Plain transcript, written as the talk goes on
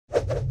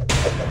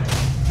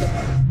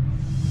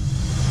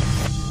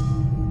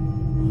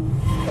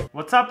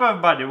What's up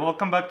everybody,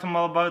 welcome back to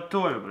my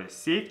laboratory where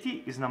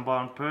safety is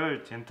 #1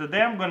 priority, and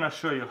today I'm gonna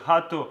show you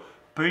how to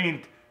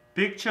print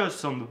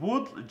pictures on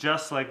wood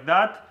just like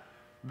that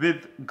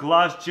with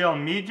glass gel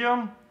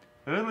medium.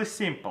 Really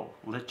simple.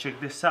 Let's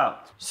check this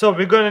out. So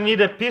we're gonna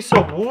need a piece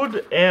of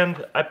wood,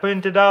 and I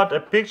printed out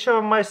a picture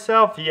of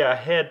myself. Yeah, I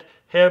had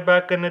hair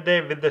back in the day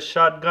with the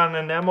shotgun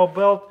and ammo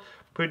belt.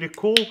 Pretty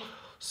cool.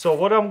 So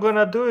what I'm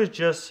gonna do is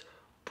just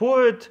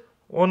pour it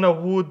on a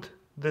wood,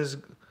 this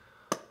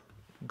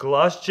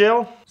glass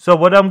gel. So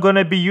what I'm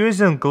gonna be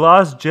using,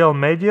 glass gel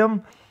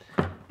medium,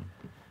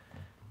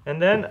 and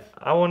then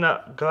I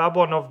wanna grab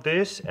one of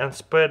this and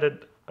spread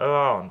it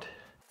around.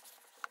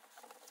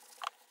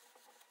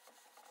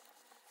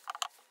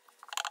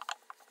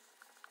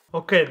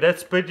 Okay,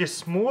 that's pretty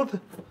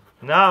smooth.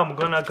 Now I'm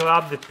gonna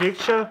grab the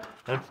picture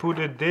and put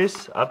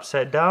this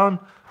upside down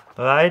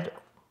right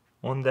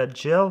on that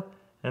gel,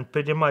 and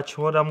pretty much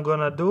what I'm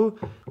gonna do,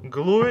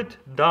 glue it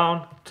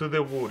down to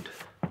the wood.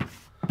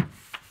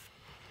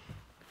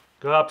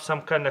 Grab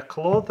some kind of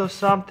cloth or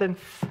something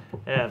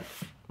and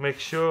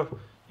make sure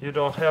you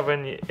don't have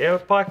any air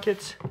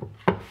pockets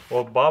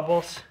or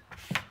bubbles,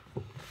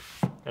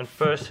 and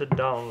press it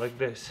down like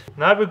this.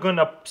 Now we're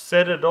gonna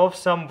set it off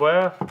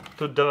somewhere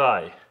to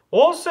dry.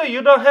 Also,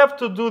 you don't have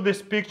to do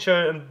this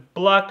picture in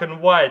black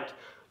and white.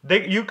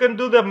 You can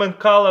do them in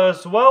color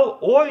as well,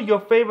 or your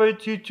favorite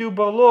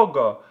YouTuber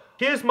logo.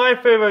 Here's my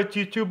favorite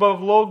YouTuber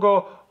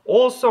logo,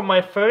 also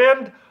my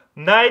friend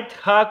Night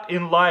Hack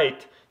in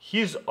Light.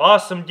 His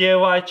awesome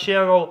DIY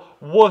channel,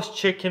 worth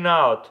checking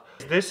out.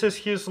 This is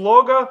his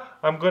logo.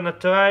 I'm gonna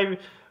try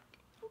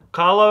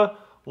color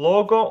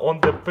logo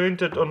on the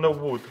printed on the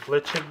wood.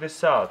 Let's check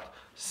this out.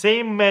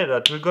 Same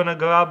method. We're gonna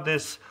grab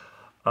this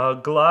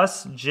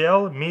glass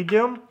gel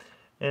medium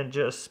and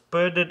just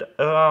spread it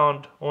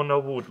around on the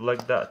wood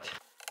like that.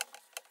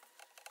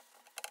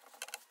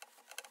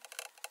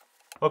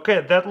 Okay,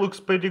 that looks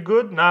pretty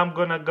good. Now I'm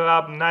gonna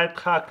grab Night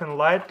Hack and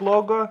Light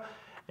logo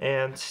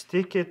and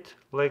stick it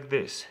like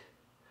this.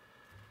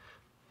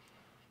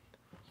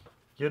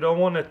 You don't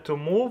want it to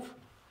move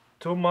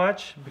too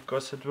much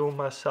because it will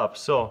mess up.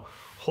 So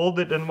hold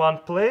it in one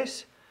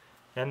place,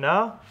 and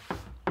now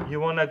you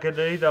want to get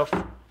rid of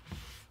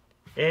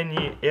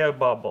any air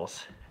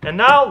bubbles. And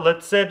now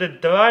let's set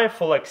it dry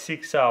for like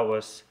 6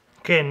 hours.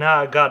 Okay,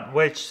 now I got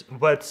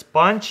wet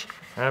sponge,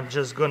 and I'm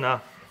just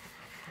gonna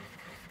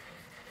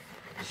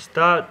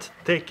start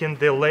taking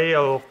the layer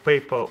of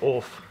paper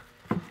off.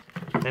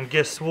 And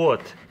guess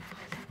what?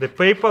 The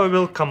paper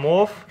will come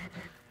off,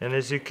 and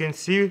as you can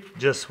see,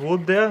 just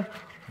wood there,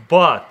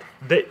 but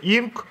the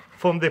ink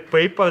from the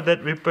paper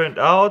that we print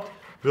out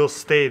will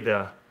stay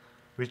there,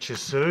 which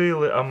is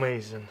really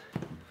amazing.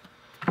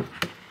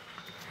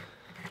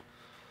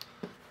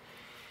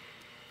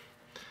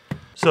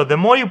 So the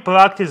more you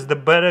practice, the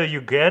better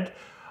you get.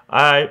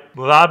 I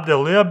rubbed a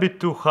little bit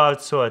too hard,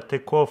 so I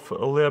take off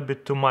a little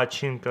bit too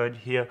much ink right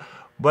here,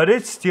 but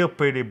it's still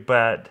pretty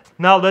bad.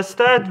 Now let's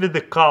start with the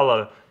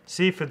color,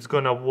 see if it's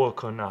gonna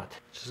work or not.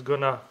 Just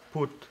gonna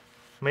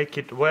make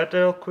it wet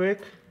real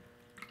quick.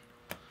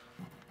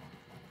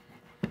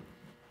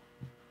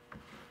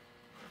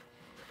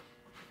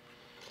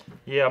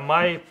 Yeah,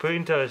 my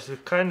printer is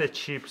kinda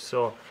cheap,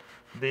 so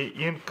the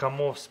ink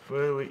comes off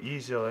really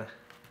easily.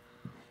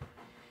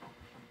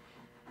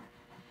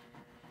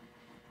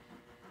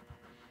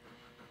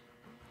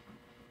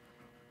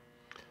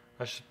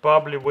 I should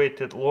probably wait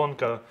it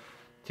longer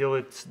till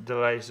it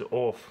dries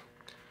off,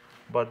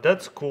 but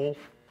that's cool.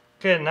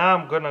 Okay, now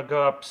I'm gonna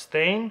grab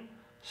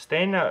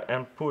stainer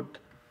and put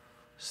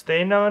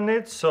stainer on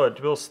it so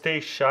it will stay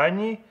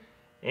shiny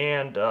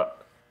and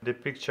the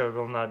picture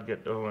will not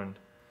get ruined.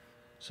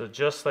 So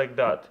just like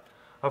that.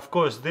 Of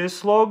course,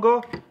 this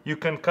logo, you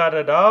can cut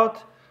it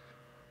out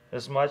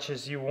as much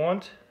as you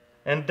want,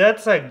 and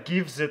that's like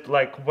gives it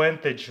like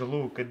vintage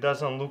look. It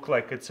doesn't look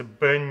like it's a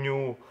brand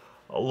new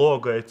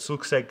logo. It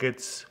looks like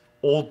it's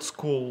old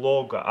school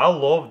logo. I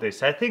love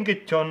this. I think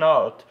it turned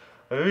out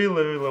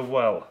really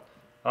well.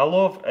 I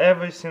love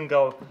every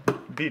single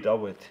bit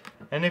of it.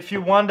 And if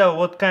you wonder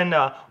what kind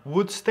of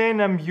wood stain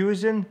I'm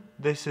using,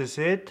 this is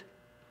it.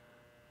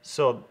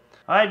 So,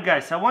 alright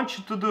guys, I want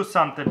you to do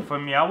something for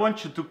me. I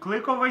want you to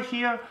click over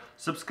here,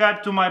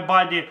 subscribe to my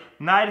buddy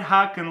Night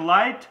Hack and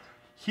Light.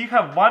 He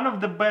have one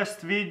of the best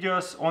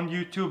videos on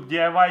YouTube,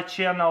 DIY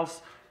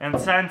channels and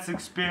science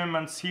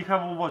experiments. He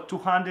have over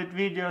 200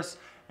 videos,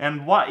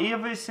 and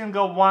every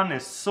single one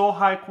is so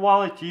high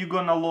quality, you're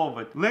gonna love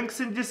it. Links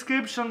in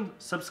description.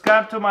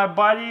 Subscribe to my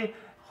buddy.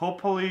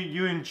 Hopefully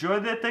you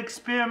enjoyed that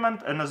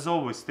experiment, and as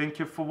always, thank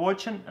you for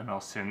watching, and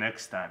I'll see you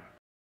next time.